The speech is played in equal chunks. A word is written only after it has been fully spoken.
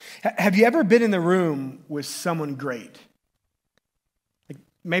Have you ever been in the room with someone great? Like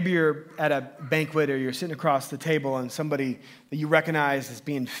maybe you're at a banquet or you're sitting across the table and somebody that you recognize as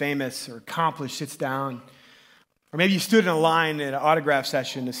being famous or accomplished sits down. Or maybe you stood in a line at an autograph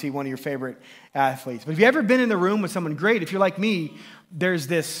session to see one of your favorite athletes. But have you ever been in the room with someone great? If you're like me, there's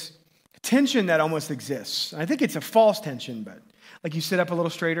this tension that almost exists. I think it's a false tension, but like you sit up a little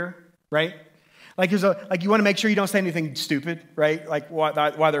straighter, right? Like you want to make sure you don't say anything stupid, right? Like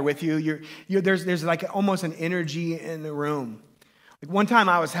while they're with you, there's like almost an energy in the room. Like one time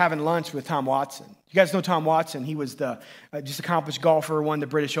I was having lunch with Tom Watson. You guys know Tom Watson? He was the just accomplished golfer, won the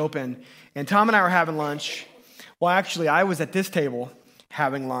British Open, and Tom and I were having lunch. Well, actually, I was at this table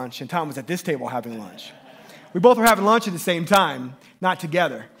having lunch, and Tom was at this table having lunch. We both were having lunch at the same time, not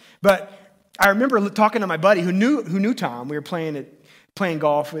together. But I remember talking to my buddy who knew Tom. We were playing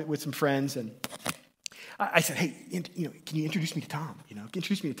golf with some friends, and I said, "Hey, can you introduce me to Tom?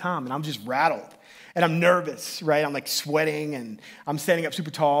 Introduce me to Tom." And I'm just rattled, and I'm nervous, right? I'm like sweating, and I'm standing up super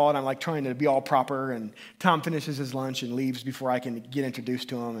tall, and I'm like trying to be all proper. And Tom finishes his lunch and leaves before I can get introduced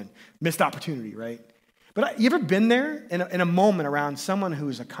to him, and missed opportunity, right? But you ever been there in a moment around someone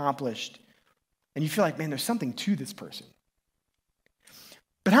who's accomplished and you feel like, man, there's something to this person?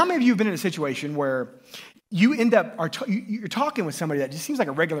 But how many of you have been in a situation where you end up, you're talking with somebody that just seems like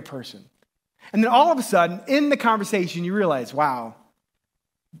a regular person, and then all of a sudden in the conversation you realize, wow,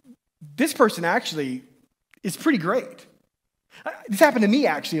 this person actually is pretty great. This happened to me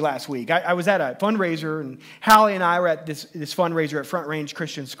actually last week. I was at a fundraiser, and Hallie and I were at this fundraiser at Front Range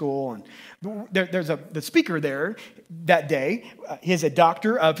Christian School, and there's the speaker there that day. He's a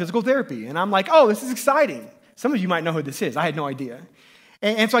doctor of physical therapy, and I'm like, oh, this is exciting. Some of you might know who this is. I had no idea.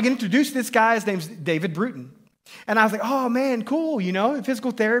 And so I get introduced to this guy. His name's David Bruton. And I was like, oh, man, cool,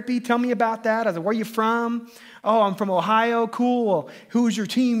 physical therapy. Tell me about that. I was like, where are you from? Oh, I'm from Ohio. Cool. Well, who's your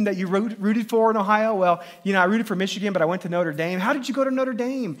team that you rooted for in Ohio? Well, I rooted for Michigan, but I went to Notre Dame. How did you go to Notre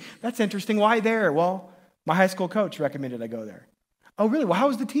Dame? That's interesting. Why there? Well, my high school coach recommended I go there. Oh, really? Well, how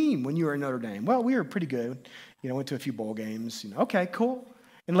was the team when you were in Notre Dame? Well, we were pretty good. Went to a few bowl games. Okay, cool.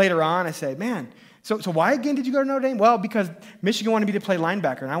 And later on, I said, man, so why again did you go to Notre Dame? Well, because Michigan wanted me to play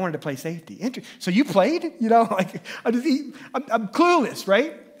linebacker, and I wanted to play safety. So you played? I'm clueless,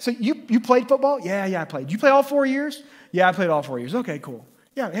 right? So you played football? Yeah, I played. Did you play all 4 years? Yeah, I played all 4 years. Okay, cool.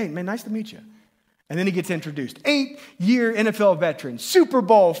 Yeah, hey, man, nice to meet you. And then he gets introduced. 8-year NFL veteran, Super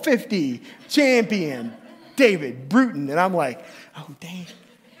Bowl 50 champion, David Bruton. And I'm like, oh, dang.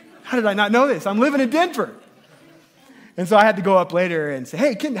 How did I not know this? I'm living in Denver. And so I had to go up later and say,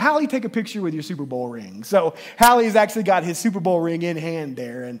 hey, can Hallie take a picture with your Super Bowl ring? So Hallie's actually got his Super Bowl ring in hand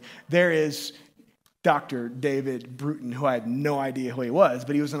there, and there is Dr. David Bruton, who I had no idea who he was,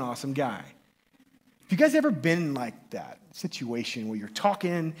 but he was an awesome guy. Have you guys ever been like that situation where you're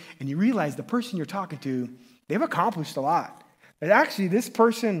talking and you realize the person you're talking to, they've accomplished a lot, but actually this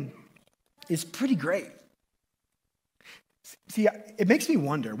person is pretty great? See, it makes me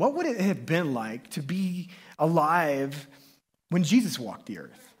wonder, what would it have been like to be alive when Jesus walked the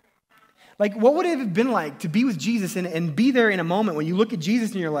earth? Like, what would it have been like to be with Jesus and be there in a moment when you look at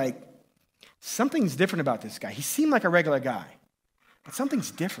Jesus and you're like, something's different about this guy. He seemed like a regular guy, but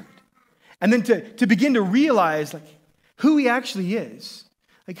something's different. And then to begin to realize like who he actually is.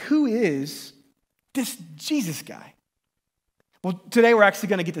 Like, who is this Jesus guy? Well, today we're actually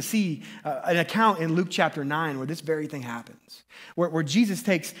going to get to see an account in Luke chapter 9 where this very thing happens, where Jesus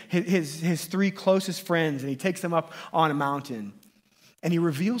takes his three closest friends and he takes them up on a mountain and he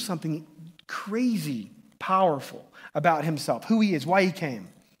reveals something crazy, powerful about himself, who he is, why he came.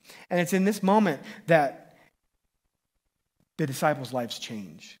 And it's in this moment that the disciples' lives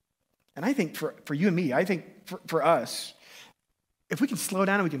change. And I think for you and me, I think for us, if we can slow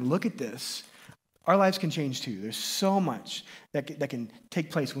down and we can look at this, our lives can change too. There's so much that can take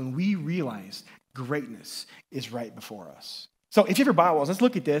place when we realize greatness is right before us. So if you have your Bibles, let's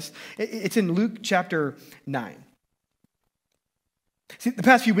look at this. It's in Luke chapter 9. See, the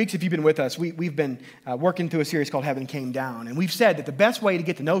past few weeks, if you've been with us, we've been working through a series called Heaven Came Down. And we've said that the best way to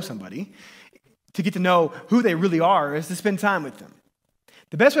get to know somebody, to get to know who they really are, is to spend time with them.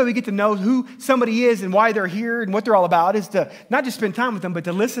 The best way we get to know who somebody is and why they're here and what they're all about is to not just spend time with them, but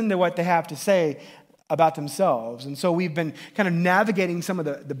to listen to what they have to say about themselves. And so we've been kind of navigating some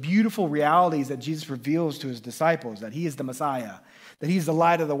of the beautiful realities that Jesus reveals to his disciples, that he is the Messiah, that he's the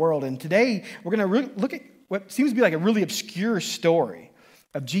light of the world. And today we're going to look at what seems to be like a really obscure story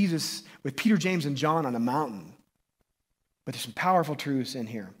of Jesus with Peter, James, and John on a mountain. But there's some powerful truths in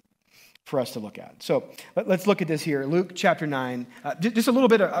here. for us to look at. So let's look at this here. Luke chapter 9. Just a little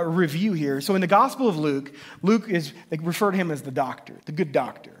bit of a review here. So in the Gospel of Luke, Luke is, they refer to him as the doctor, the good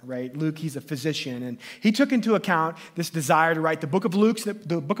doctor, right? Luke, he's a physician. And he took into account this desire to write the book of Luke and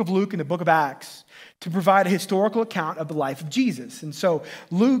the book of Acts to provide a historical account of the life of Jesus. And so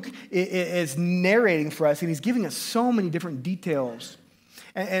Luke is narrating for us, and he's giving us so many different details.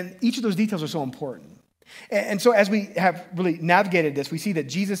 And each of those details are so important. And so as we have really navigated this, we see that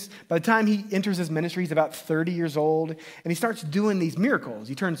Jesus, by the time he enters his ministry, he's about 30 years old, and he starts doing these miracles.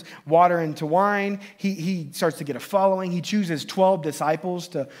 He turns water into wine. He starts to get a following. He chooses 12 disciples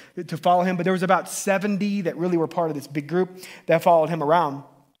to follow him, but there was about 70 that really were part of this big group that followed him around.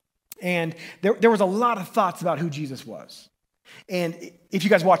 And there was a lot of thoughts about who Jesus was. And if you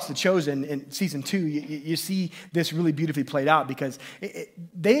guys watch The Chosen in season 2, you see this really beautifully played out because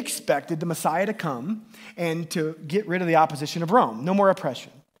they expected the Messiah to come and to get rid of the opposition of Rome. No more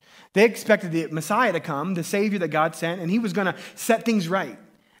oppression. They expected the Messiah to come, the Savior that God sent, and he was going to set things right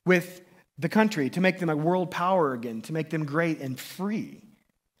with the country to make them a world power again, to make them great and free.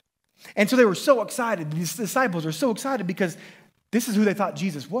 And so they were so excited. These disciples were so excited because this is who they thought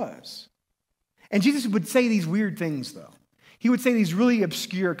Jesus was. And Jesus would say these weird things, though. He would say these really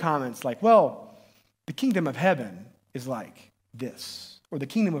obscure comments like, well, the kingdom of heaven is like this, or the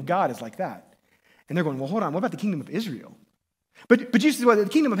kingdom of God is like that. And they're going, well, hold on, what about the kingdom of Israel? But Jesus said, well, the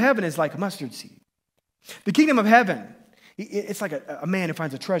kingdom of heaven is like a mustard seed. The kingdom of heaven, it's like a man who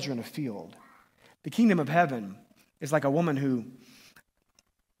finds a treasure in a field. The kingdom of heaven is like a woman who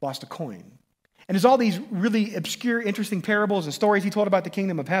lost a coin. And there's all these really obscure, interesting parables and stories he told about the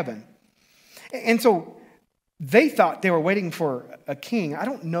kingdom of heaven. And so they thought they were waiting for a king. I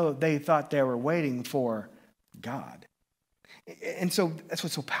don't know that they thought they were waiting for God. And so that's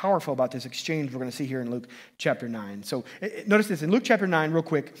what's so powerful about this exchange we're going to see here in Luke chapter 9. So notice this. In Luke chapter 9, real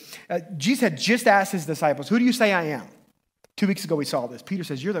quick, Jesus had just asked his disciples, who do you say I am? 2 weeks ago we saw this. Peter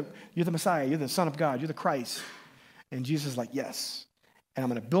says, you're the Messiah. You're the Son of God. You're the Christ. And Jesus is like, yes. And I'm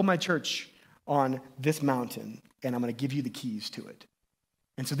going to build my church on this mountain, and I'm going to give you the keys to it.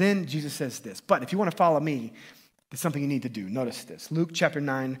 And so then Jesus says this, but if you want to follow me, there's something you need to do. Notice this. Luke chapter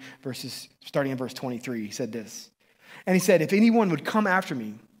 9, starting in verse 23, he said this. And he said, if anyone would come after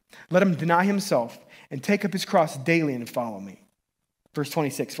me, let him deny himself and take up his cross daily and follow me. Verse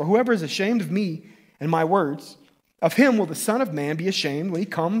 26, for whoever is ashamed of me and my words, of him will the Son of Man be ashamed when he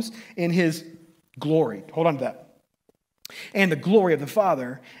comes in his glory. Hold on to that. And the glory of the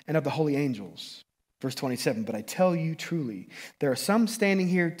Father and of the holy angels. Verse 27, but I tell you truly, there are some standing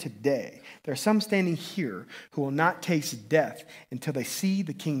here today, there are some standing here who will not taste death until they see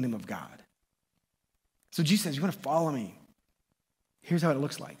the kingdom of God. So Jesus says, you want to follow me? Here's how it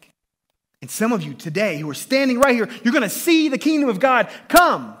looks like. And some of you today who are standing right here, you're going to see the kingdom of God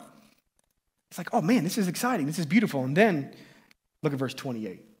come. It's like, oh man, this is exciting. This is beautiful. And then look at verse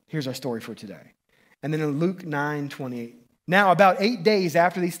 28. Here's our story for today. And then in Luke 9:28, now about 8 days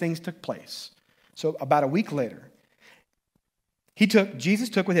after these things took place, so about a week later, Jesus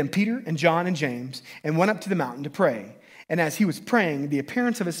took with him Peter and John and James and went up to the mountain to pray. And as he was praying, the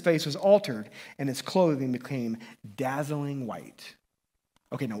appearance of his face was altered and his clothing became dazzling white.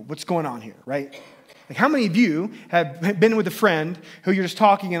 Okay, now what's going on here, right? Like how many of you have been with a friend who you're just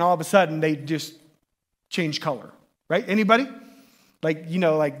talking and all of a sudden they just change color, right? Anybody? Like,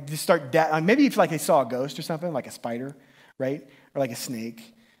 like just start, maybe if like they saw a ghost or something, like a spider, right? Or like a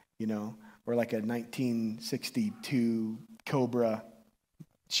snake, or like a 1962 Cobra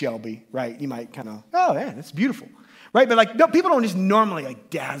Shelby, right? You might kind of, oh, yeah, that's beautiful, right? But like, no, people don't just normally like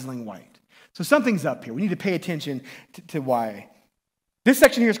dazzling white. So something's up here. We need to pay attention to why. This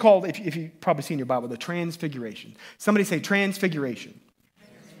section here is called, if you've probably seen your Bible, the Transfiguration. Somebody say Transfiguration.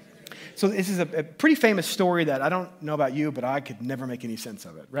 So this is a pretty famous story that I don't know about you, but I could never make any sense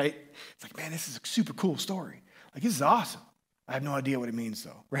of it, right? It's like, man, this is a super cool story. Like, this is awesome. I have no idea what it means,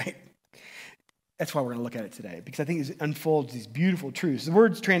 though, right? That's why we're going to look at it today, because I think it unfolds these beautiful truths. The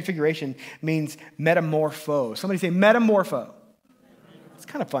word transfiguration means metamorpho. Somebody say metamorpho. It's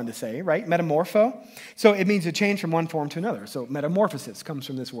kind of fun to say, right? Metamorpho. So it means a change from one form to another. So metamorphosis comes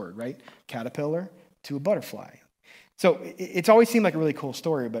from this word, right? Caterpillar to a butterfly. So it's always seemed like a really cool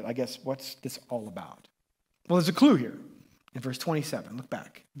story, but I guess what's this all about? Well, there's a clue here in verse 27. Look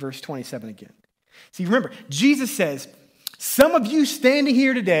back. Verse 27 again. See, remember, Jesus says, some of you standing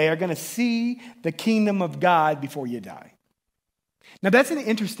here today are going to see the kingdom of God before you die. Now, that's an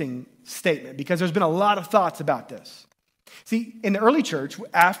interesting statement because there's been a lot of thoughts about this. See, in the early church,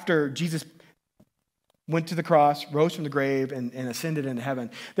 after Jesus went to the cross, rose from the grave, and ascended into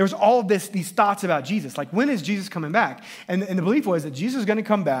heaven, there was all of these thoughts about Jesus. Like, when is Jesus coming back? And the belief was that Jesus is going to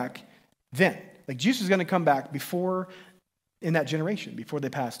come back then. Like Jesus was going to come back before, in that generation, before they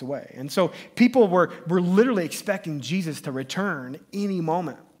passed away. And so people were literally expecting Jesus to return any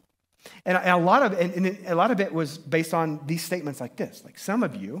moment. And a lot of it was based on these statements like this. Like, some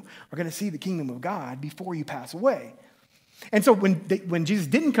of you are going to see the kingdom of God before you pass away. And so when Jesus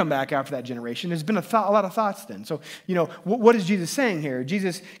didn't come back after that generation, there's been a lot of thoughts then. So, what is Jesus saying here?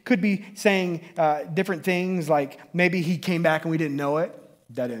 Jesus could be saying different things, like maybe he came back and we didn't know it.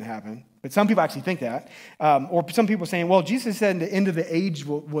 That didn't happen. But some people actually think that. Or some people saying, well, Jesus said the end of the age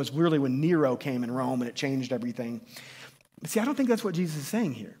was really when Nero came in Rome and it changed everything. But see, I don't think that's what Jesus is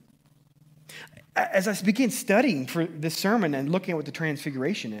saying here. As I began studying for this sermon and looking at what the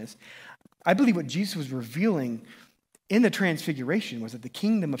transfiguration is, I believe what Jesus was revealing in the transfiguration was that the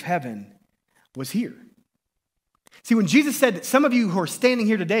kingdom of heaven was here. See, when Jesus said that some of you who are standing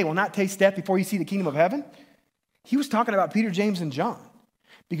here today will not taste death before you see the kingdom of heaven, he was talking about Peter, James, and John,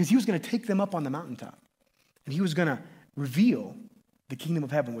 because he was going to take them up on the mountaintop and he was going to reveal the kingdom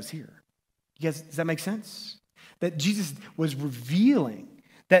of heaven was here. You guys, does that make sense? That Jesus was revealing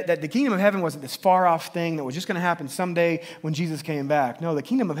that the kingdom of heaven wasn't this far off thing that was just going to happen someday when Jesus came back. No, the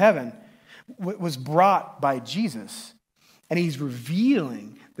kingdom of heaven was brought by Jesus, and he's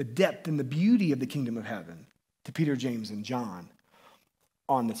revealing the depth and the beauty of the kingdom of heaven to Peter, James, and John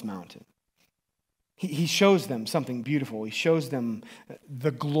on this mountain. He shows them something beautiful. He shows them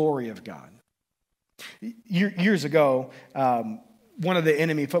the glory of God. Years ago, one of the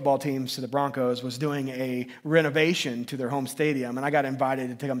enemy football teams to the Broncos was doing a renovation to their home stadium, and I got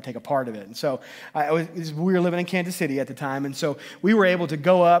invited to come take a part of it. And so we were living in Kansas City at the time, and so we were able to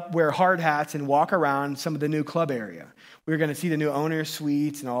go up, wear hard hats, and walk around some of the new club area. We were going to see the new owner's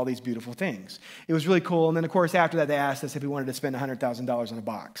suites and all these beautiful things. It was really cool. And then, of course, after that, they asked us if we wanted to spend $100,000 on a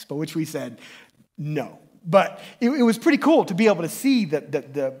box, but which we said no. But it was pretty cool to be able to see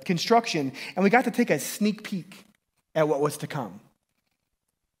the construction, and we got to take a sneak peek at what was to come.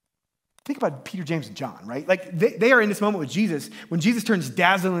 Think about Peter, James, and John, right? Like they are in this moment with Jesus when Jesus turns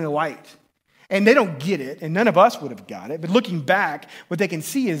dazzlingly white. And they don't get it, and none of us would have got it. But looking back, what they can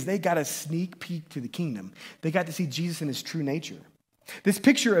see is they got a sneak peek to the kingdom. They got to see Jesus in his true nature. This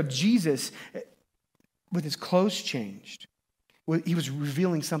picture of Jesus with his clothes changed, he was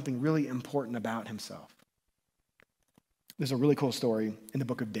revealing something really important about himself. There's a really cool story in the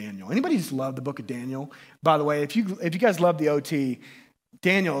book of Daniel. Anybody just love the book of Daniel? By the way, if you guys love the OT,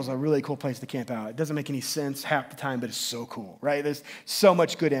 Daniel is a really cool place to camp out. It doesn't make any sense half the time, but it's so cool, right? There's so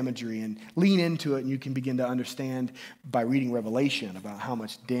much good imagery, and lean into it, and you can begin to understand by reading Revelation about how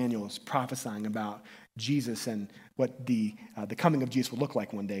much Daniel is prophesying about Jesus and what the coming of Jesus will look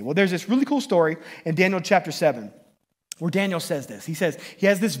like one day. Well, there's this really cool story in Daniel chapter 7 where Daniel says this. He says he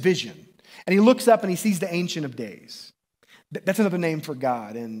has this vision, and he looks up and he sees the Ancient of Days. That's another name for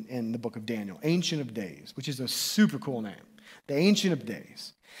God in the book of Daniel, Ancient of Days, which is a super cool name. The Ancient of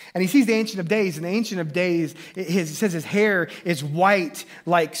Days. And he sees the Ancient of Days, and the Ancient of Days, it says his hair is white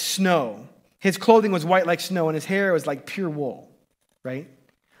like snow. His clothing was white like snow, and his hair was like pure wool, right?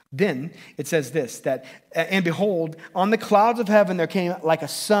 Then it says this, and behold, on the clouds of heaven there came like a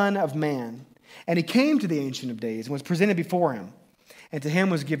son of man, and he came to the Ancient of Days and was presented before him. And to him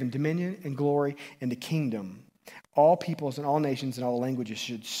was given dominion and glory and the kingdom. All peoples and all nations and all languages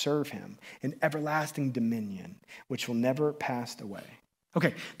should serve him in everlasting dominion, which will never pass away.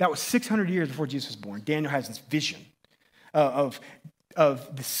 Okay, that was 600 years before Jesus was born. Daniel has this vision of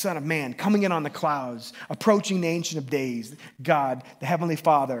the Son of Man coming in on the clouds, approaching the Ancient of Days, God, the Heavenly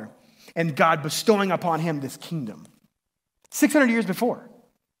Father, and God bestowing upon him this kingdom. 600 years before.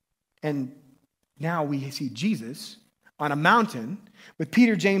 And now we see Jesus on a mountain with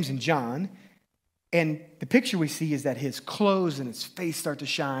Peter, James, and John. And the picture we see is that his clothes and his face start to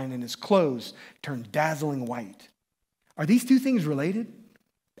shine and his clothes turn dazzling white. Are these two things related?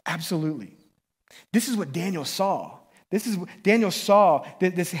 Absolutely. This is what Daniel saw. Daniel saw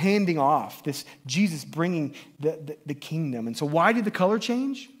this handing off, this Jesus bringing the kingdom. And so why did the color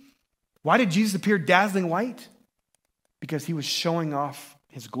change? Why did Jesus appear dazzling white? Because he was showing off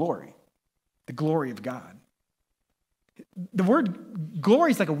his glory, the glory of God. The word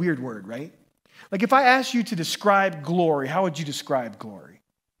glory is like a weird word, right? Like if I asked you to describe glory, how would you describe glory?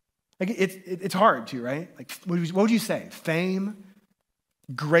 Like it's hard to, right? Like what would you say? Fame,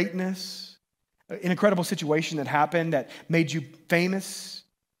 greatness, an incredible situation that happened that made you famous.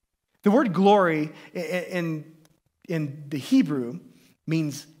 The word glory in the Hebrew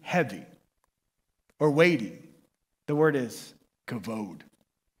means heavy or weighty. The word is kavod.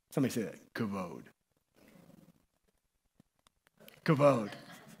 Somebody say that, kavod. Kavod.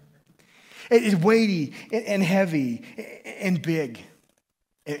 It is weighty and heavy and big.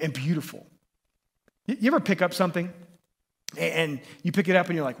 and beautiful. You ever pick up something and you pick it up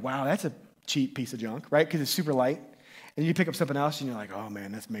and you're like, wow, that's a cheap piece of junk, right? Because it's super light. And you pick up something else and you're like, oh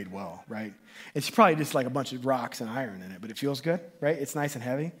man, that's made well, right? It's probably just like a bunch of rocks and iron in it, but it feels good, right? It's nice and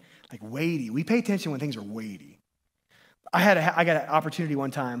heavy, like weighty. We pay attention when things are weighty. I got an opportunity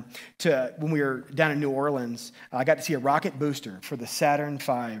one time when we were down in New Orleans, I got to see a rocket booster for the Saturn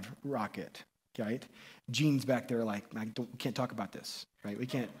V rocket, right? Gene's back there like, we can't talk about this, right? We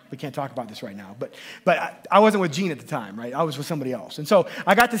can't talk about this right now. But I wasn't with Gene at the time, right? I was with somebody else. And so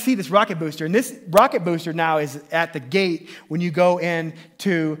I got to see this rocket booster. And this rocket booster now is at the gate when you go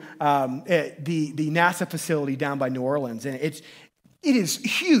into the NASA facility down by New Orleans. And it is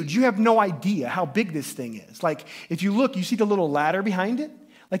huge. You have no idea how big this thing is. Like, if you look, you see the little ladder behind it?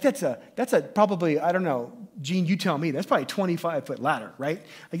 Like, that's a probably, I don't know, Gene, you tell me, that's probably a 25-foot ladder, right?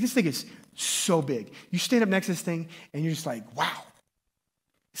 Like, this thing is so big. You stand up next to this thing, and you're just like, wow,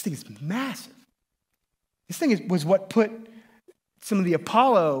 this thing is massive. This thing was what put some of the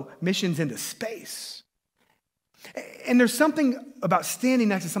Apollo missions into space. And there's something about standing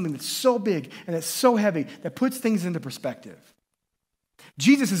next to something that's so big and that's so heavy that puts things into perspective.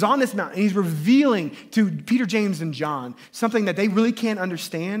 Jesus is on this mountain, and he's revealing to Peter, James, and John something that they really can't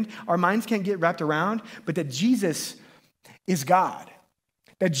understand, our minds can't get wrapped around, but that Jesus is God.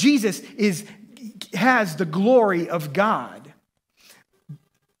 That Jesus has the glory of God.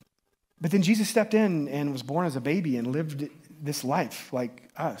 But then Jesus stepped in and was born as a baby and lived this life like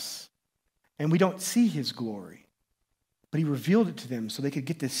us. And we don't see his glory. But he revealed it to them so they could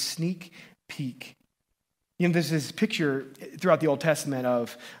get this sneak peek. You know, there's this picture throughout the Old Testament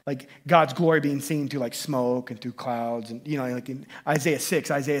of like God's glory being seen through like smoke and through clouds. And, you know, like in Isaiah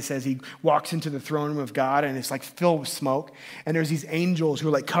 6, Isaiah says he walks into the throne room of God and it's like filled with smoke. And there's these angels who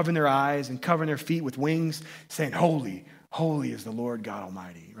are like covering their eyes and covering their feet with wings saying, holy, holy is the Lord God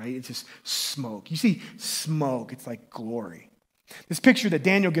Almighty, right? It's just smoke. You see smoke, it's like glory. This picture that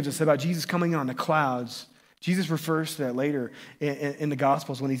Daniel gives us about Jesus coming on the clouds, Jesus refers to that later in the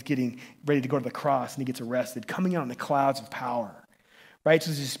Gospels when he's getting ready to go to the cross and he gets arrested, coming out in the clouds of power, right?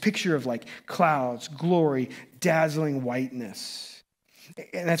 So there's this picture of like clouds, glory, dazzling whiteness.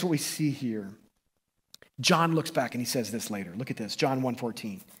 And that's what we see here. John looks back and he says this later. Look at this, John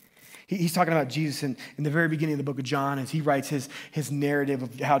 1:14. He's talking about Jesus in the very beginning of the book of John as he writes his narrative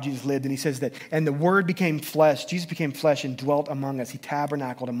of how Jesus lived. And he says that, and the word became flesh. Jesus became flesh and dwelt among us. He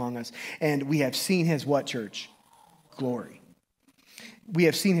tabernacled among us. And we have seen his what, church? Glory. We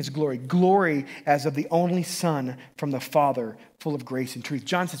have seen his glory. Glory as of the only Son from the Father, full of grace and truth.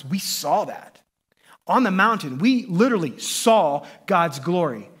 John says, we saw that. On the mountain, we literally saw God's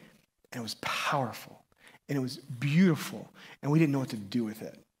glory. And it was powerful. And it was beautiful. And we didn't know what to do with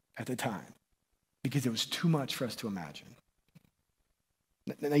it at the time, because it was too much for us to imagine.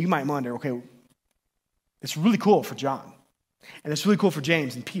 Now you might wonder, okay, it's really cool for John, and it's really cool for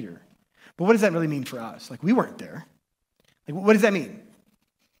James and Peter, but what does that really mean for us? Like, we weren't there. Like, what does that mean?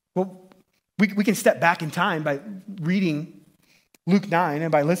 Well, we can step back in time by reading Luke 9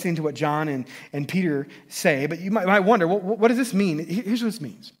 and by listening to what John and Peter say, but you might wonder, well, what does this mean? Here's what this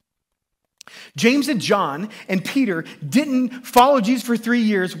means. James and John and Peter didn't follow Jesus for 3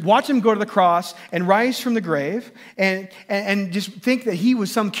 years, watch him go to the cross and rise from the grave and just think that he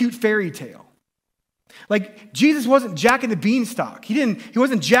was some cute fairy tale. Like, Jesus wasn't Jack and the Beanstalk. He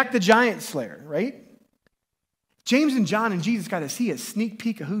wasn't Jack the Giant Slayer, right? James and John and Jesus got to see a sneak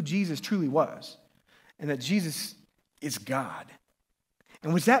peek of who Jesus truly was, and that Jesus is God.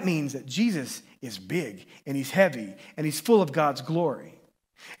 And what that means that Jesus is big and he's heavy and he's full of God's glory.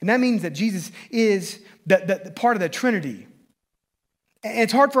 And that means that Jesus is the part of the Trinity. And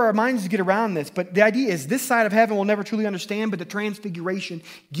it's hard for our minds to get around this, but the idea is this side of heaven we'll never truly understand, but the transfiguration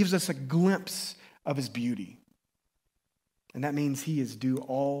gives us a glimpse of his beauty. And that means he is due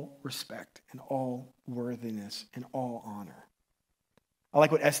all respect and all worthiness and all honor. I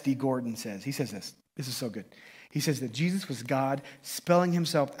like what S.D. Gordon says. He says this. This is so good. He says that Jesus was God spelling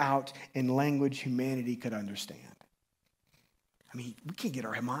himself out in language humanity could understand. I mean, we can't get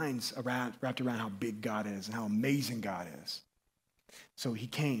our minds wrapped around how big God is and how amazing God is. So he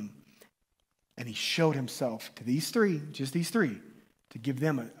came and he showed himself to these three, just these three, to give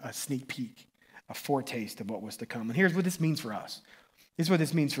them a sneak peek, a foretaste of what was to come. And here's what this means for us. This is what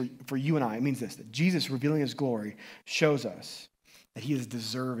this means for you and I. It means this, that Jesus revealing his glory shows us that he is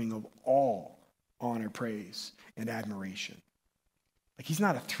deserving of all honor, praise, and admiration. Like, he's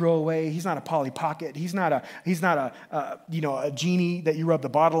not a throwaway. He's not a Polly Pocket. He's not a genie that you rub the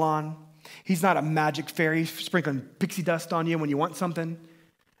bottle on. He's not a magic fairy sprinkling pixie dust on you when you want something.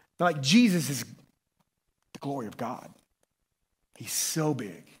 Like, Jesus is the glory of God. He's so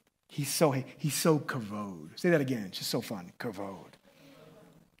big. He's so kavod. Say that again. It's just so fun. Kavod.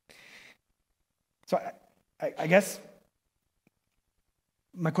 So I guess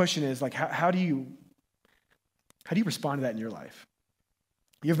my question is, like, how do you respond to that in your life?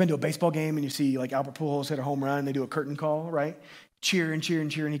 You ever been to a baseball game and you see like Albert Pujols hit a home run and they do a curtain call, right? Cheer and cheer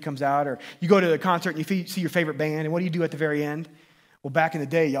and cheer and he comes out. Or you go to a concert and you see your favorite band and what do you do at the very end? Well, back in the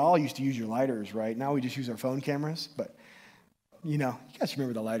day, y'all used to use your lighters, right? Now we just use our phone cameras. But, you guys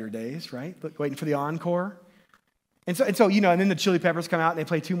remember the lighter days, right? Waiting for the encore. And so, and then the Chili Peppers come out and they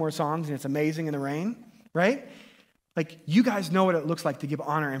play 2 more songs and it's amazing in the rain, right? Like, you guys know what it looks like to give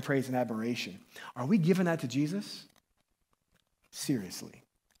honor and praise and admiration. Are we giving that to Jesus? Seriously.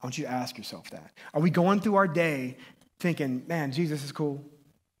 I want you to ask yourself that. Are we going through our day thinking, man, Jesus is cool.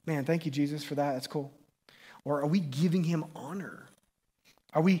 Man, thank you, Jesus, for that. That's cool. Or are we giving him honor?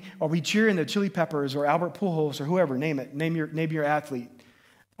 Are we cheering the Chili Peppers or Albert Pujols or whoever, name it, name your athlete?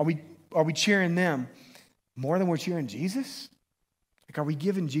 Are we cheering them more than we're cheering Jesus? Like, are we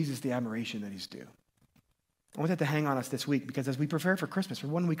giving Jesus the admiration that he's due? I want that to hang on us this week because as we prepare for Christmas,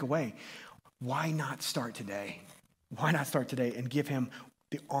 we're 1 week away. Why not start today? Why not start today and give him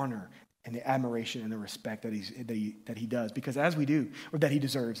the honor and the admiration and the respect that he does? Because as we do, or that he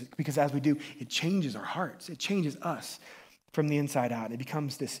deserves, because as we do, it changes our hearts. It changes us from the inside out. It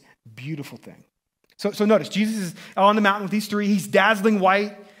becomes this beautiful thing. So notice, Jesus is on the mountain with these 3. He's dazzling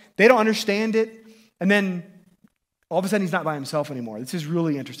white. They don't understand it. And then all of a sudden, he's not by himself anymore. This is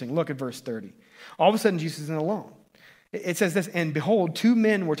really interesting. Look at verse 30. All of a sudden, Jesus isn't alone. It says this, and behold, 2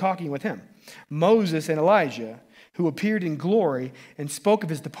 men were talking with him, Moses and Elijah, who appeared in glory and spoke of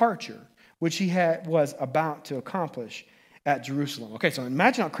his departure, which he was about to accomplish at Jerusalem. Okay, so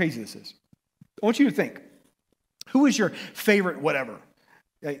imagine how crazy this is. I want you to think, who is your favorite whatever?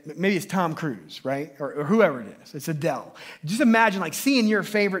 Maybe it's Tom Cruise, right? Or whoever it is. It's Adele. Just imagine like seeing your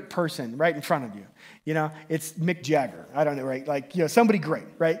favorite person right in front of you. It's Mick Jagger. I don't know, right? Like, somebody great,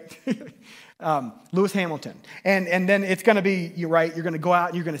 right? Lewis Hamilton. And then it's going to be, you're going to go out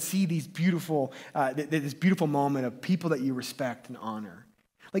and you're going to see these this beautiful moment of people that you respect and honor.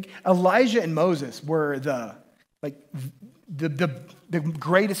 Like Elijah and Moses were the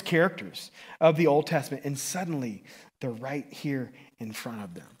greatest characters of the Old Testament. And suddenly they're right here in front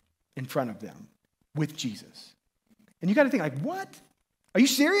of them with Jesus. And you got to think like, what? Are you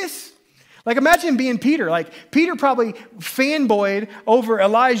serious? Like imagine being Peter. Like Peter probably fanboyed over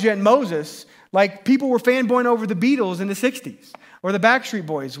Elijah and Moses like people were fanboying over the Beatles in the 60s or the Backstreet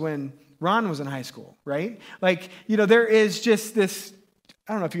Boys when Ron was in high school, right? Like, there is just this,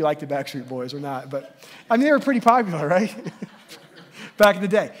 I don't know if you like the Backstreet Boys or not, but I mean, they were pretty popular, right? Back in the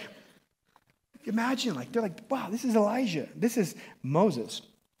day. Imagine, they're like, wow, this is Elijah. This is Moses.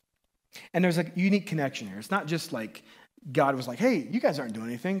 And there's a unique connection here. It's not just like God was like, hey, you guys aren't doing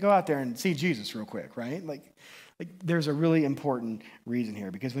anything. Go out there and see Jesus real quick, right? Like there's a really important reason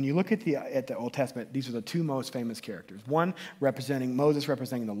here because when you look at the Old Testament, these are the 2 most famous characters. One Moses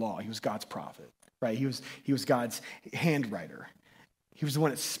representing the law. He was God's prophet, right? He was God's handwriter. He was the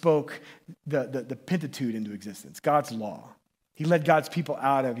one that spoke the Pentateuch into existence, God's law. He led God's people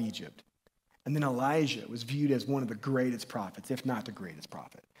out of Egypt. And then Elijah was viewed as one of the greatest prophets, if not the greatest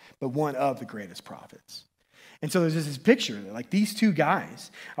prophet, but one of the greatest prophets. And so there's this picture that like these 2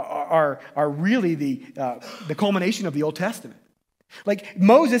 guys are really the culmination of the Old Testament. Like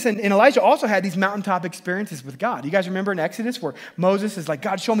Moses and Elijah also had these mountaintop experiences with God. You guys remember in Exodus where Moses is like,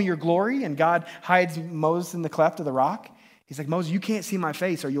 God, show me your glory. And God hides Moses in the cleft of the rock. He's like, Moses, you can't see my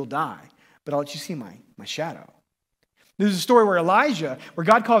face or you'll die, but I'll let you see my shadow. There's a story where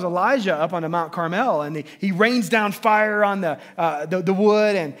God calls Elijah up on the Mount Carmel, and he rains down fire on the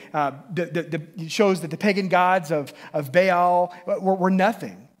wood, and shows that the pagan gods of Baal were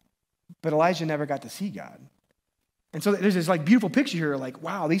nothing. But Elijah never got to see God. And so there's this like beautiful picture here, like,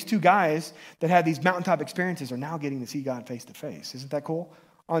 wow, these 2 guys that had these mountaintop experiences are now getting to see God face to face. Isn't that cool?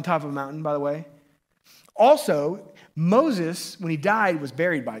 On top of a mountain, by the way. Also, Moses, when he died, was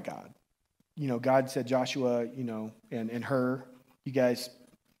buried by God. God said, Joshua, and her, you guys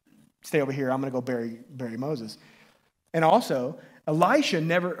stay over here. I'm going to go bury Moses. And also, Elijah,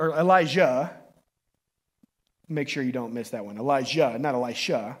 make sure you don't miss that one. Elijah, not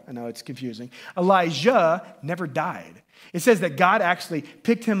Elisha. I know it's confusing. Elijah never died. It says that God actually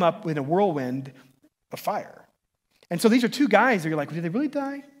picked him up in a whirlwind of fire. And so these are 2 guys that you're like, did they really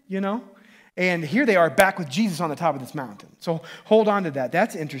die? And here they are back with Jesus on the top of this mountain. So hold on to that.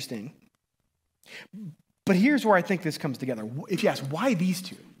 That's interesting. But here's where I think this comes together. If you ask, why these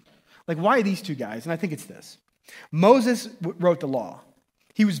 2? Like, why these 2 guys? And I think it's this. Moses wrote the law.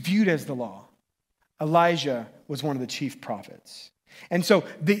 He was viewed as the law. Elijah was one of the chief prophets. And so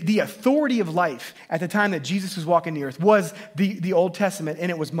the authority of life at the time that Jesus was walking the earth was the Old Testament,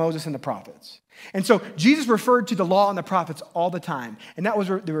 and it was Moses and the prophets. And so Jesus referred to the law and the prophets all the time, and that was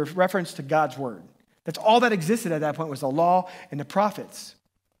the reference to God's word. That's all that existed at that point, was the law and the prophets.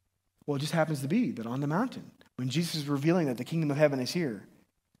 Well, it just happens to be that on the mountain, when Jesus is revealing that the kingdom of heaven is here,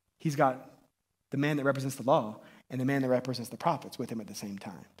 he's got the man that represents the law and the man that represents the prophets with him at the same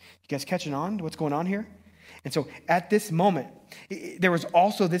time. You guys catching on to what's going on here? And so at this moment, there was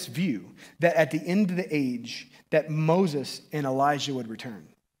also this view that at the end of the age, that Moses and Elijah would return.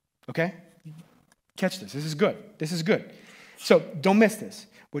 Okay? Catch this. This is good. This is good. So don't miss this.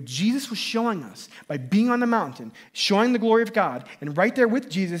 What Jesus was showing us by being on the mountain, showing the glory of God, and right there with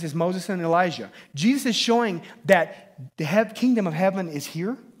Jesus is Moses and Elijah. Jesus is showing that the kingdom of heaven is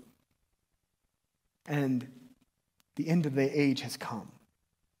here, and the end of the age has come.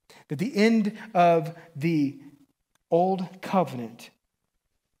 That the end of the old covenant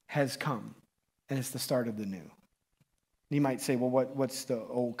has come, and it's the start of the new. You might say, well, what's the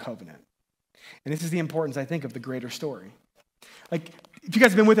old covenant? And this is the importance, I think, of the greater story. Like, if you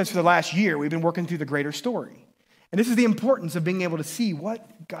guys have been with us for the last year, we've been working through the greater story. And this is the importance of being able to see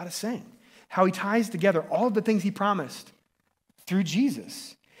what God is saying, how he ties together all of the things he promised through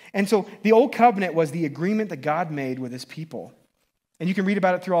Jesus. And so the old covenant was the agreement that God made with his people. And you can read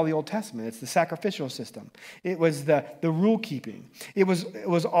about it through all the Old Testament. It's the sacrificial system. It was the rule keeping. It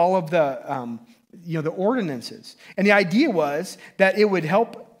was all of the the ordinances. And the idea was that it would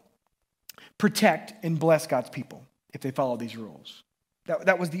help protect and bless God's people if they followed these rules.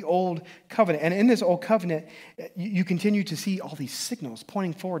 That was the old covenant. And in this old covenant, you continue to see all these signals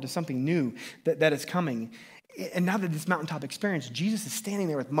pointing forward to something new that is coming. And now that this mountaintop experience, Jesus is standing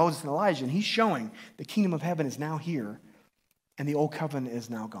there with Moses and Elijah, and he's showing the kingdom of heaven is now here, and the old covenant is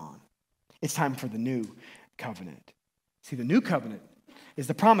now gone. It's time for the new covenant. See, the new covenant is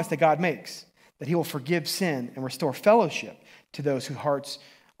the promise that God makes, that he will forgive sin and restore fellowship to those whose hearts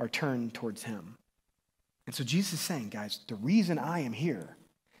are turned towards him. And so Jesus is saying, guys, the reason I am here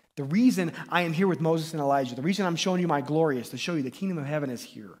with Moses and Elijah, the reason I'm showing you my glory is to show you the kingdom of heaven is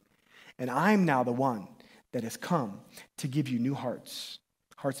here. And I'm now the one that has come to give you new hearts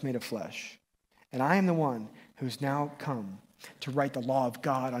made of flesh. And I am the one who's now come to write the law of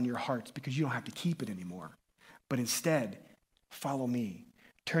God on your hearts, because you don't have to keep it anymore. But instead, follow me.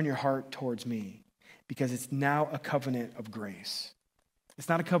 Turn your heart towards me, because it's now a covenant of grace. It's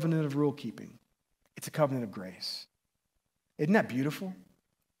not a covenant of rule keeping. It's a covenant of grace. Isn't that beautiful?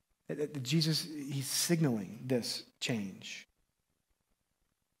 Jesus, he's signaling this change.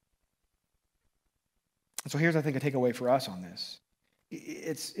 And so here's, I think, a takeaway for us on this.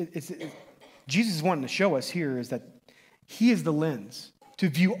 Jesus is wanting to show us here is that he is the lens to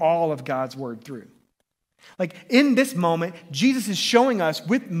view all of God's word through. Like, in this moment, Jesus is showing us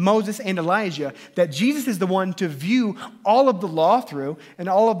with Moses and Elijah that Jesus is the one to view all of the law through and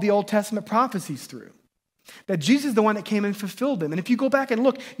all of the Old Testament prophecies through. That Jesus is the one that came and fulfilled them. And if you go back and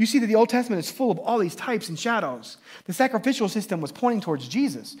look, you see that the Old Testament is full of all these types and shadows. The sacrificial system was pointing towards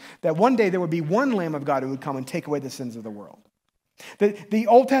Jesus, that one day there would be one Lamb of God who would come and take away the sins of the world. The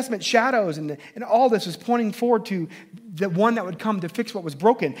Old Testament shadows and all this was pointing forward to the one that would come to fix what was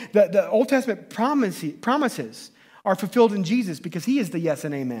broken. The Old Testament promises are fulfilled in Jesus because he is the yes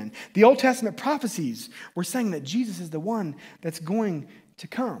and amen. The Old Testament prophecies were saying that Jesus is the one that's going to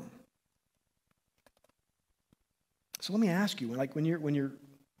come. So let me ask you, when you're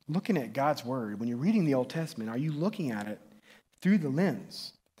looking at God's word, when you're reading the Old Testament, are you looking at it through the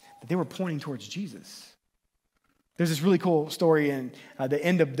lens that they were pointing towards Jesus? There's this really cool story in the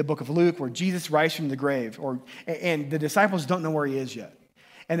end of the book of Luke where Jesus rises from the grave, and the disciples don't know where he is yet.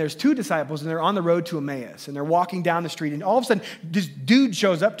 And there's two disciples, and they're on the road to Emmaus, and they're walking down the street, and all of a sudden, this dude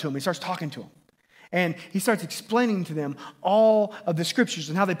shows up to him. He starts talking to him. And he starts explaining to them all of the scriptures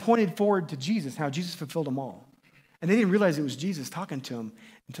and how they pointed forward to Jesus, how Jesus fulfilled them all. And they didn't realize it was Jesus talking to them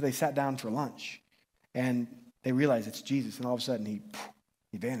until they sat down for lunch. And they realized it's Jesus, and all of a sudden,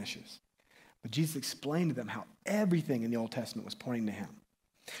 he vanishes. But Jesus explained to them how everything in the Old Testament was pointing to him.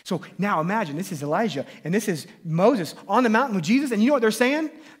 So now imagine, this is Elijah and this is Moses on the mountain with Jesus, and you know what they're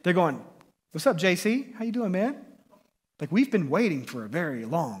saying? They're going, "What's up, JC? How you doing, man?" Like, we've been waiting for a very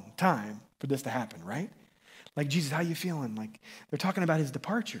long time for this to happen, right? Like, "Jesus, how you feeling?" Like, they're talking about his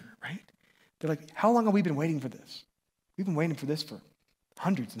departure, right? They're like, "How long have we been waiting for this? We've been waiting for this for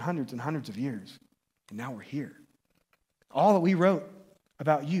hundreds and hundreds and hundreds of years, and now we're here. All that we wrote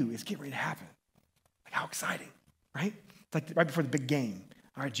about you is getting ready to happen." Like, how exciting, right? It's like right before the big game.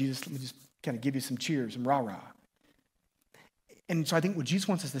 "All right, Jesus, let me just kind of give you some cheers, some rah-rah." And so I think what Jesus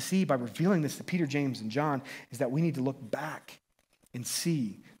wants us to see by revealing this to Peter, James, and John is that we need to look back and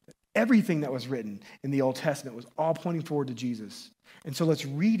see that everything that was written in the Old Testament was all pointing forward to Jesus. And so let's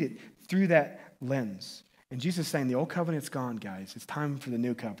read it through that lens. And Jesus is saying, the old covenant's gone, guys. It's time for the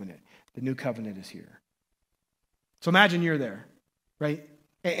new covenant. The new covenant is here. So imagine you're there, right?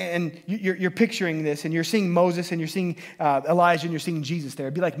 And you're picturing this, and you're seeing Moses, and you're seeing Elijah, and you're seeing Jesus there.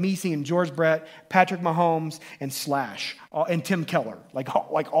 It'd be like me seeing George Brett, Patrick Mahomes, and Slash, and Tim Keller, like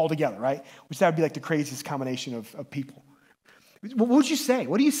all together, right? Which that would be like the craziest combination of people. What would you say?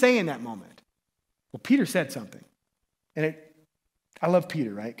 What do you say in that moment? Well, Peter said something. And I love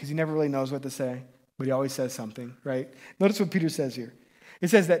Peter, right? Because he never really knows what to say, but he always says something, right? Notice what Peter says here. It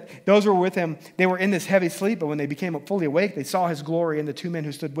says that those who were with him, they were in this heavy sleep, but when they became fully awake, they saw his glory and the two men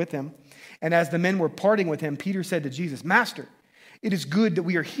who stood with him. And as the men were parting with him, Peter said to Jesus, Master, it is good that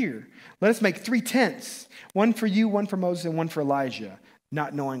we are here. Let us make 3 tents, one for you, one for Moses, and one for Elijah,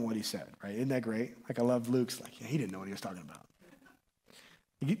 not knowing what he said, right? Isn't that great? Like I love Luke's, like, yeah, he didn't know what he was talking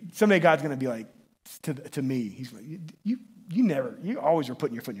about. Someday God's going to be like, to me, he's like, you always were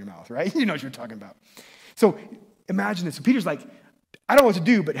putting your foot in your mouth, right? You know what you're talking about. So imagine this. So Peter's like, I don't know what to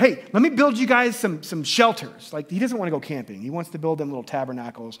do, but hey, let me build you guys some shelters. Like, he doesn't want to go camping. He wants to build them little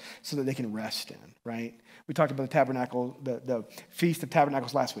tabernacles so that they can rest in, right? We talked about the tabernacle, the Feast of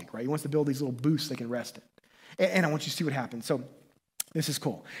Tabernacles last week, right? He wants to build these little booths they can rest in. And I want you to see what happens. So this is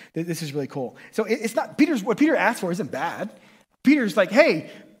cool. This is really cool. So it's not, what Peter asked for isn't bad. Peter's like, hey,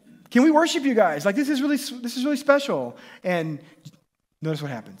 can we worship you guys? Like, this is really special. And notice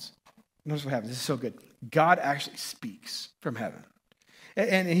what happens. Notice what happens. This is so good. God actually speaks from heaven.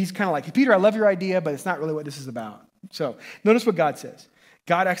 And he's kind of like, Peter, I love your idea, but it's not really what this is about. So notice what God says.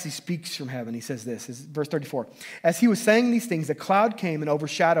 God actually speaks from heaven. He says this, verse 34. As he was saying these things, a cloud came and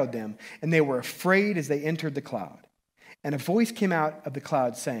overshadowed them, and they were afraid as they entered the cloud. And a voice came out of the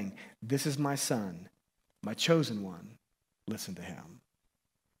cloud saying, this is my son, my chosen one. Listen to him.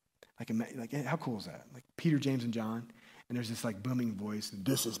 Like how cool is that? Like Peter, James, and John, and there's this like booming voice,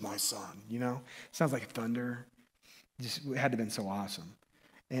 this is my son, you know? Sounds like thunder. It had to have been so awesome.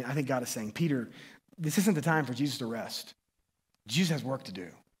 And I think God is saying, Peter, this isn't the time for Jesus to rest. Jesus has work to do.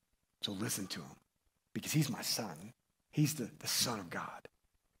 So listen to him because he's my son. He's the Son of God.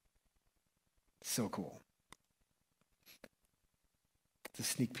 So cool. It's a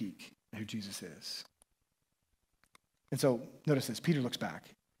sneak peek at who Jesus is. And so notice this. Peter looks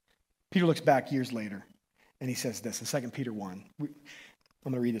back. Peter looks back years later, and he says this in 2 Peter 1. I'm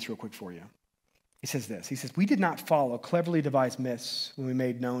going to read this real quick for you. He says this. He says, we did not follow cleverly devised myths when we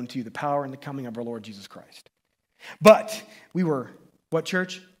made known to you the power and the coming of our Lord Jesus Christ. But we were, what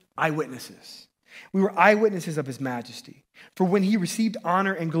church? Eyewitnesses. We were eyewitnesses of his majesty. For when he received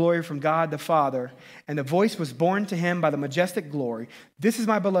honor and glory from God the Father, and the voice was borne to him by the majestic glory, this is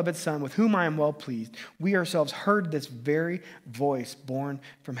my beloved Son, with whom I am well pleased. We ourselves heard this very voice borne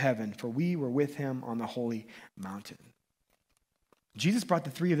from heaven, for we were with him on the holy mountain. Jesus brought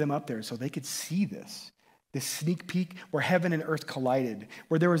the 3 of them up there so they could see this sneak peek where heaven and earth collided,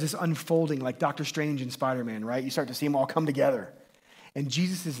 where there was this unfolding like Doctor Strange and Spider-Man, right? You start to see them all come together. And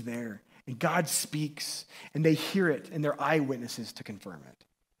Jesus is there, and God speaks, and they hear it, and they're eyewitnesses to confirm it.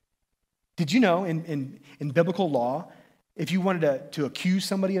 Did you know in biblical law, if you wanted to accuse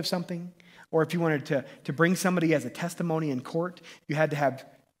somebody of something, or if you wanted to bring somebody as a testimony in court, you had to have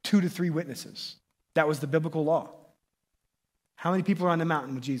 2 to 3 witnesses. That was the biblical law. How many people are on the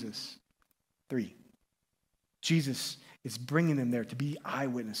mountain with Jesus? 3. Jesus is bringing them there to be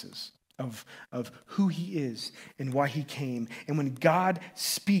eyewitnesses of who he is and why he came. And when God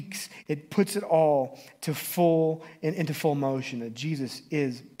speaks, it puts it all into full motion that Jesus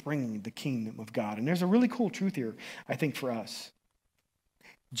is bringing the kingdom of God. And there's a really cool truth here, I think, for us.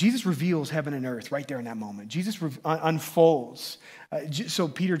 Jesus reveals heaven and earth right there in that moment. Jesus unfolds so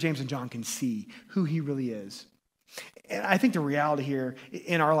Peter, James, and John can see who he really is. And I think the reality here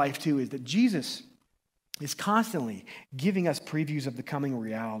in our life too is that Jesus is constantly giving us previews of the coming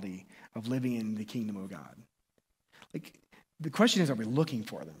reality of living in the kingdom of God. Like, the question is, are we looking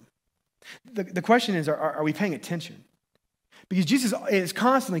for them? The question is, are we paying attention? Because Jesus is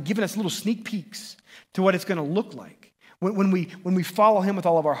constantly giving us little sneak peeks to what it's going to look like when we follow him with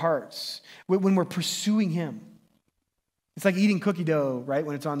all of our hearts, when we're pursuing him. It's like eating cookie dough, right,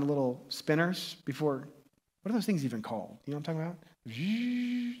 when it's on the little spinners before. What are those things even called? You know what I'm talking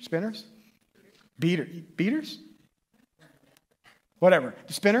about? Spinners? Beaters? Whatever.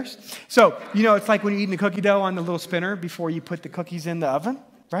 The spinners? So, it's like when you're eating the cookie dough on the little spinner before you put the cookies in the oven,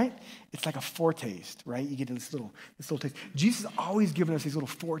 right? It's like a foretaste, right? You get this little taste. Jesus is always giving us these little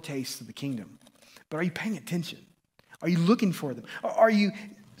foretastes of the kingdom. But are you paying attention? Are you looking for them? Are you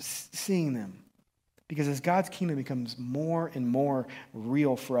seeing them? Because as God's kingdom becomes more and more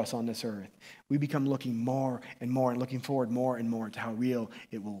real for us on this earth, we become looking more and more and looking forward more and more to how real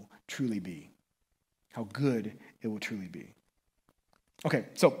it will truly be, how good it will truly be. Okay,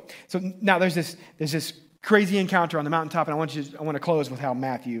 so now there's this crazy encounter on the mountaintop, and I want to close with how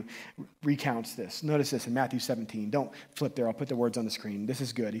Matthew recounts this. Notice this in Matthew 17. Don't flip there. I'll put the words on the screen. This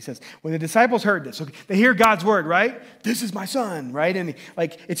is good. He says, when the disciples heard this, okay, they hear God's word, right? This is my son, right? And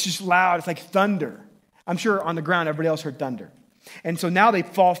it's just loud. It's like thunder. I'm sure on the ground, everybody else heard thunder. And so now they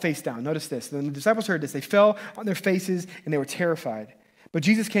fall face down. Notice this. When the disciples heard this, they fell on their faces and they were terrified. But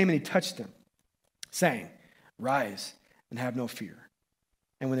Jesus came and he touched them, saying, rise and have no fear.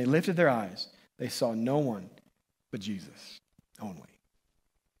 And when they lifted their eyes, they saw no one but Jesus only.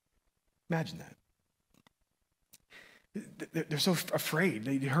 Imagine that. They're so afraid.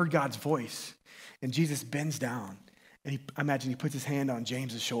 They heard God's voice. And Jesus bends down. And I imagine he puts his hand on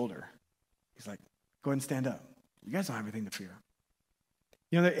James's shoulder. He's like, go ahead and stand up. You guys don't have anything to fear.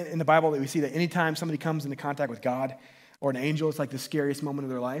 You know, in the Bible, we see that anytime somebody comes into contact with God or an angel, it's like the scariest moment of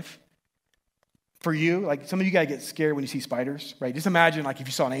their life. For you, like some of you got to get scared when you see spiders, right? Just imagine like if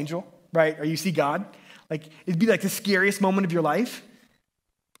you saw an angel, right? Or you see God. Like it'd be like the scariest moment of your life.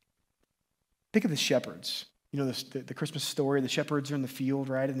 Think of the shepherds. You know, the Christmas story, the shepherds are in the field,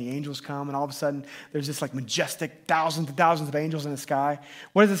 right? And the angels come, and all of a sudden, there's this like majestic thousands and thousands of angels in the sky.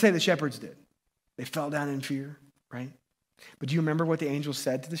 What does it say the shepherds did? They fell down in fear, right? But do you remember what the angels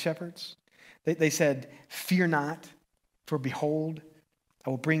said to the shepherds? They said, fear not, for behold,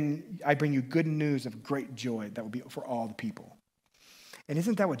 I bring you good news of great joy that will be for all the people. And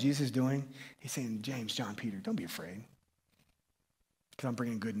isn't that what Jesus is doing? He's saying, James, John, Peter, don't be afraid. Because I'm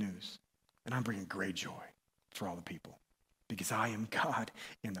bringing good news. And I'm bringing great joy for all the people. Because I am God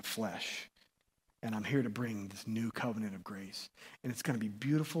in the flesh. And I'm here to bring this new covenant of grace. And it's going to be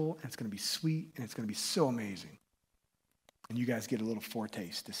beautiful, and it's going to be sweet, and it's going to be so amazing. And you guys get a little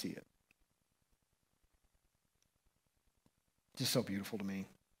foretaste to see it. Just so beautiful to me.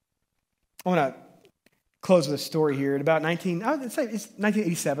 I want to close with a story here. At about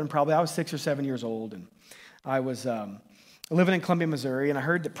 1987 probably. I was 6 or 7 years old, and I was living in Columbia, Missouri, and I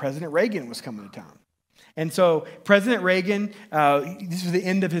heard that President Reagan was coming to town. And so President Reagan, this was the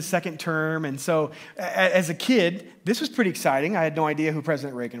end of his second term. And so as a kid, this was pretty exciting. I had no idea who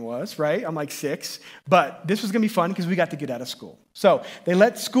President Reagan was, right? I'm like 6. But this was going to be fun because we got to get out of school. So they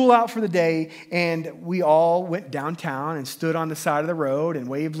let school out for the day, and we all went downtown and stood on the side of the road and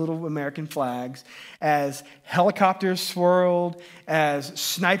waved little American flags as helicopters swirled, as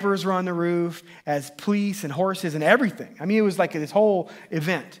snipers were on the roof, as police and horses and everything. I mean, it was like this whole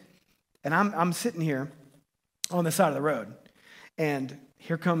event. And I'm sitting here on the side of the road, and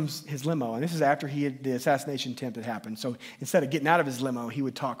here comes his limo. And this is after the assassination attempt had happened. So instead of getting out of his limo, he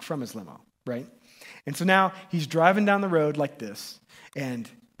would talk from his limo, right? And so now he's driving down the road like this, and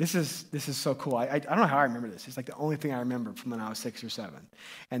this is so cool. I don't know how I remember this. It's like the only thing I remember from when I was 6 or 7.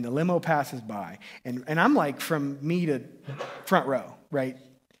 And the limo passes by, and I'm like from me to front row, right?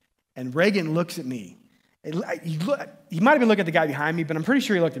 And Reagan looks at me. He might have been looking at the guy behind me, but I'm pretty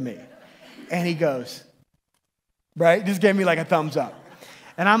sure he looked at me. And he goes, right? Just gave me like a thumbs up.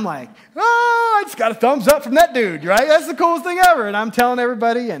 And I'm like, oh, I just got a thumbs up from that dude, right? That's the coolest thing ever. And I'm telling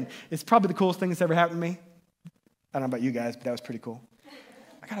everybody, and it's probably the coolest thing that's ever happened to me. I don't know about you guys, but that was pretty cool.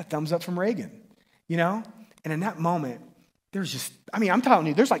 I got a thumbs up from Reagan, you know? And in that moment, I'm telling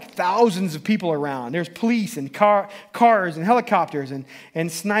you, there's like thousands of people around. There's police and cars and helicopters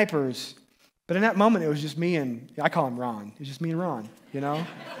and snipers. But in that moment, it was just me and, I call him Ron. It was just me and Ron, you know?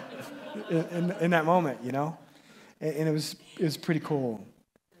 in that moment, you know? And it was pretty cool.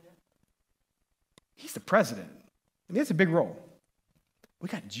 He's the president. I mean, that's a big role. We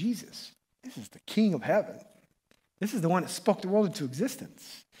got Jesus. This is the King of heaven. This is the one that spoke the world into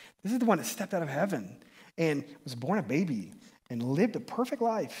existence. This is the one that stepped out of heaven and was born a baby and lived a perfect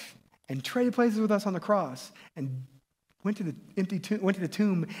life and traded places with us on the cross and went to the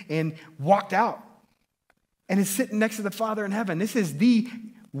tomb and walked out and is sitting next to the Father in heaven. This is the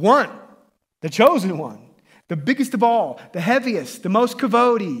one, the chosen one, the biggest of all, the heaviest, the most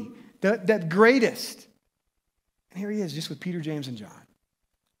kavodi, the greatest. And here he is just with Peter, James, and John,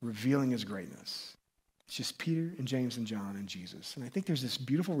 revealing his greatness. It's just Peter and James and John and Jesus. And I think there's this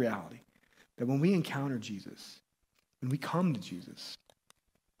beautiful reality that when we encounter Jesus, when we come to Jesus,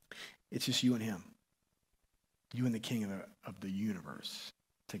 it's just you and him. You and the King of the universe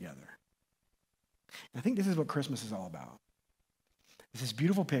together. And I think this is what Christmas is all about. It's this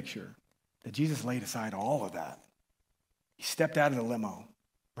beautiful picture that Jesus laid aside all of that. He stepped out of the limo,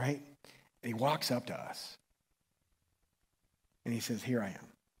 right? And he walks up to us. And he says, here I am.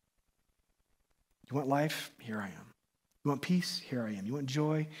 You want life? Here I am. You want peace? Here I am. You want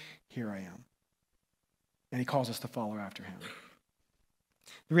joy? Here I am. And he calls us to follow after him.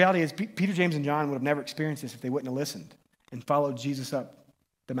 The reality is Peter, James, and John would have never experienced this if they wouldn't have listened and followed Jesus up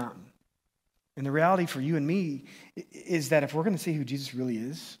the mountain. And the reality for you and me is that if we're going to see who Jesus really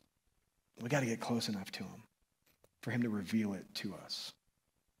is, we got to get close enough to him for him to reveal it to us.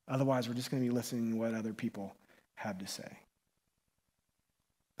 Otherwise, we're just going to be listening to what other people have to say.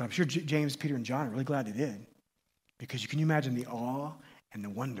 But I'm sure James, Peter, and John are really glad they did, because can you imagine the awe and the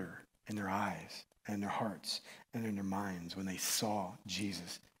wonder in their eyes and in their hearts and in their minds when they saw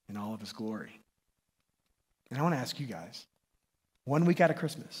Jesus in all of his glory. And I want to ask you guys, 1 week out of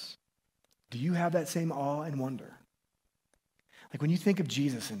Christmas, do you have that same awe and wonder? Like when you think of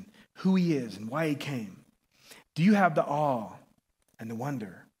Jesus and who he is and why he came, do you have the awe and the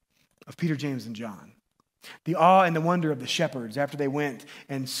wonder of Peter, James, and John? The awe and the wonder of the shepherds after they went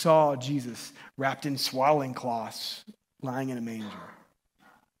and saw Jesus wrapped in swaddling cloths lying in a manger?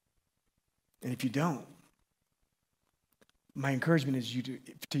 And if you don't, my encouragement is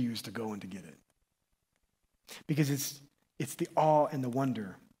to you is to go and to get it. Because it's the awe and the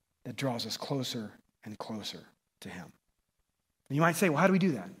wonder that draws us closer and closer to him. And you might say, well, how do we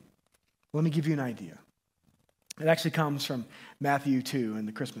do that? Let me give you an idea. It actually comes from Matthew 2 in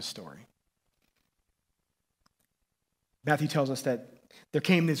the Christmas story. Matthew tells us that there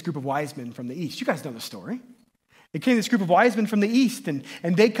came this group of wise men from the east. You guys know the story. There came this group of wise men from the east, and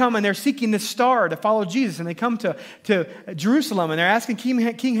they come and they're seeking this star to follow Jesus. And they come to Jerusalem, and they're asking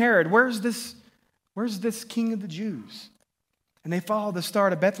King Herod, where's this king of the Jews? And they follow the star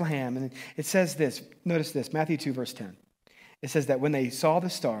to Bethlehem. And it says this, notice this, Matthew 2, verse 10. It says that when they saw the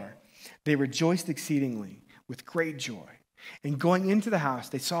star, they rejoiced exceedingly with great joy. And going into the house,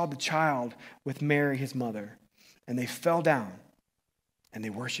 they saw the child with Mary, his mother. And they fell down and they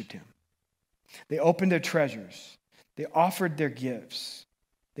worshiped him. They opened their treasures. They offered their gifts.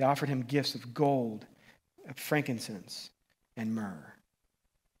 They offered him gifts of gold, of frankincense, and myrrh.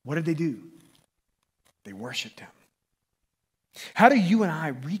 What did they do? They worshiped him. How do you and I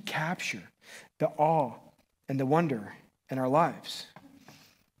recapture the awe and the wonder in our lives?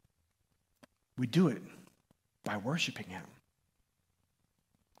 We do it by worshiping him.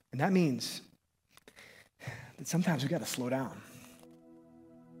 And that means that sometimes we got to slow down.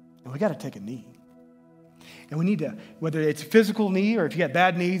 And we got to take a knee. And we need to, whether it's a physical knee or if you got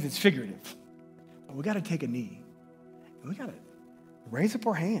bad knees, it's figurative. But we got to take a knee. And we got to raise up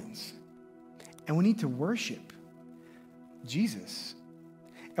our hands. And we need to worship Jesus.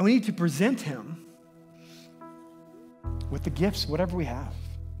 And we need to present him with the gifts, whatever we have.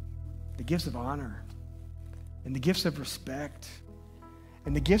 The gifts of honor. And the gifts of respect.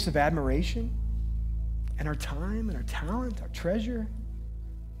 And the gifts of admiration. And our time and our talent, our treasure.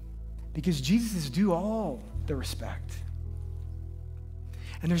 Because Jesus is due all the respect.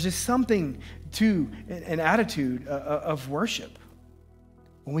 And there's just something to an attitude of worship.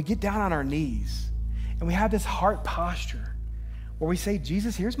 When we get down on our knees and we have this heart posture where we say,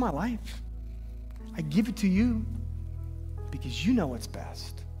 Jesus, here's my life. I give it to you because you know what's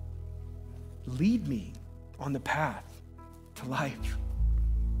best. Lead me on the path to life.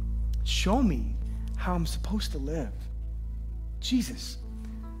 Show me how I'm supposed to live. Jesus,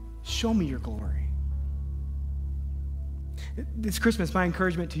 show me your glory. This Christmas, my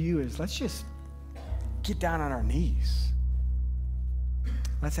encouragement to you is let's just get down on our knees.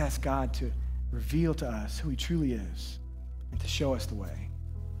 Let's ask God to reveal to us who he truly is and to show us the way.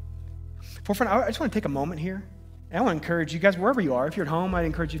 Friend, I just want to take a moment here. And I want to encourage you guys, wherever you are, if you're at home, I'd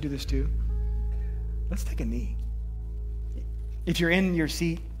encourage you to do this too. Let's take a knee. If you're in your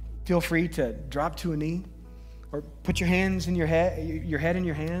seat, feel free to drop to a knee. Or put your hands in your head in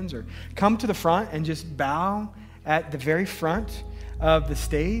your hands, or come to the front and just bow at the very front of the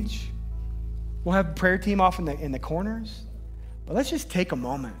stage. We'll have the prayer team off in the corners. But let's just take a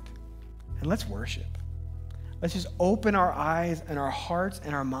moment and let's worship. Let's just open our eyes and our hearts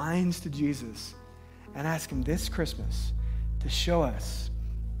and our minds to Jesus and ask him this Christmas to show us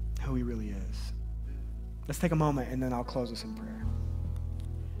who he really is. Let's take a moment and then I'll close us in prayer.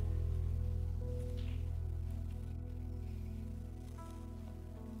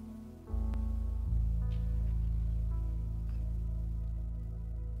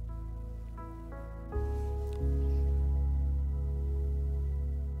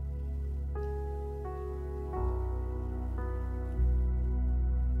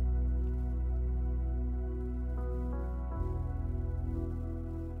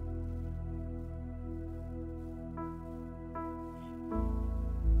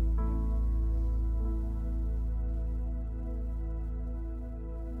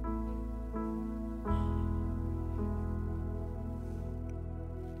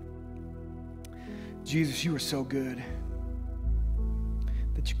 Jesus, you are so good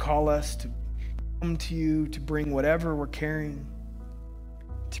that you call us to come to you, to bring whatever we're carrying,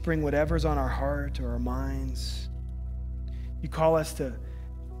 to bring whatever's on our heart or our minds. You call us to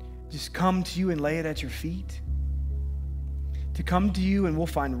just come to you and lay it at your feet, to come to you and we'll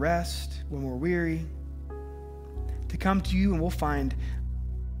find rest when we're weary, to come to you and we'll find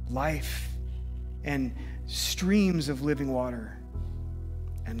life and streams of living water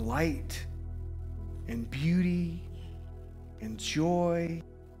and light and beauty and joy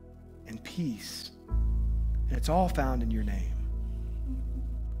and peace. And it's all found in your name.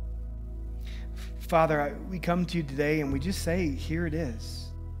 Father, we come to you today and we just say, here it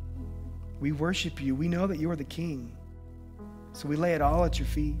is. We worship you. We know that you are the King. So we lay it all at your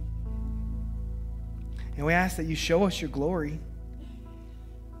feet. And we ask that you show us your glory,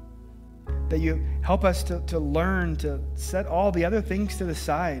 that you help us to learn to set all the other things to the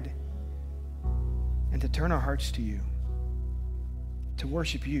side and to turn our hearts to you, to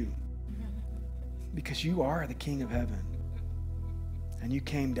worship you, because you are the King of heaven and you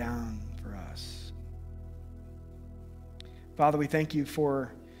came down for us. Father, we thank you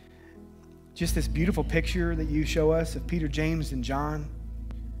for just this beautiful picture that you show us of Peter, James, and John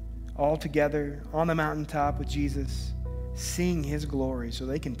all together on the mountaintop with Jesus, seeing his glory so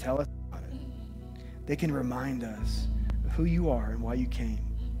they can tell us about it. They can remind us of who you are and why you came.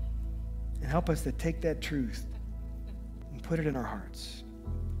 And help us to take that truth and put it in our hearts.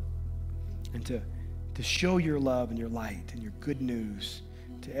 And to show your love and your light and your good news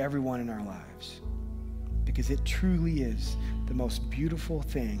to everyone in our lives. Because it truly is the most beautiful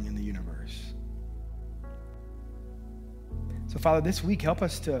thing in the universe. So, Father, this week, help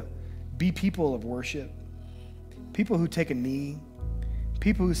us to be people of worship, people who take a knee,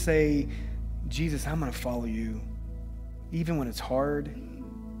 people who say, Jesus, I'm going to follow you, even when it's hard,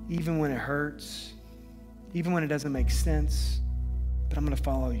 even when it hurts, even when it doesn't make sense, but I'm going to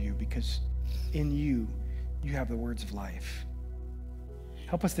follow you because in you, you have the words of life.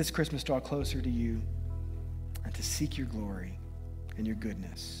 Help us this Christmas draw closer to you and to seek your glory and your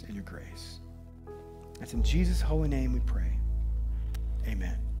goodness and your grace. That's in Jesus' holy name we pray.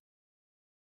 Amen.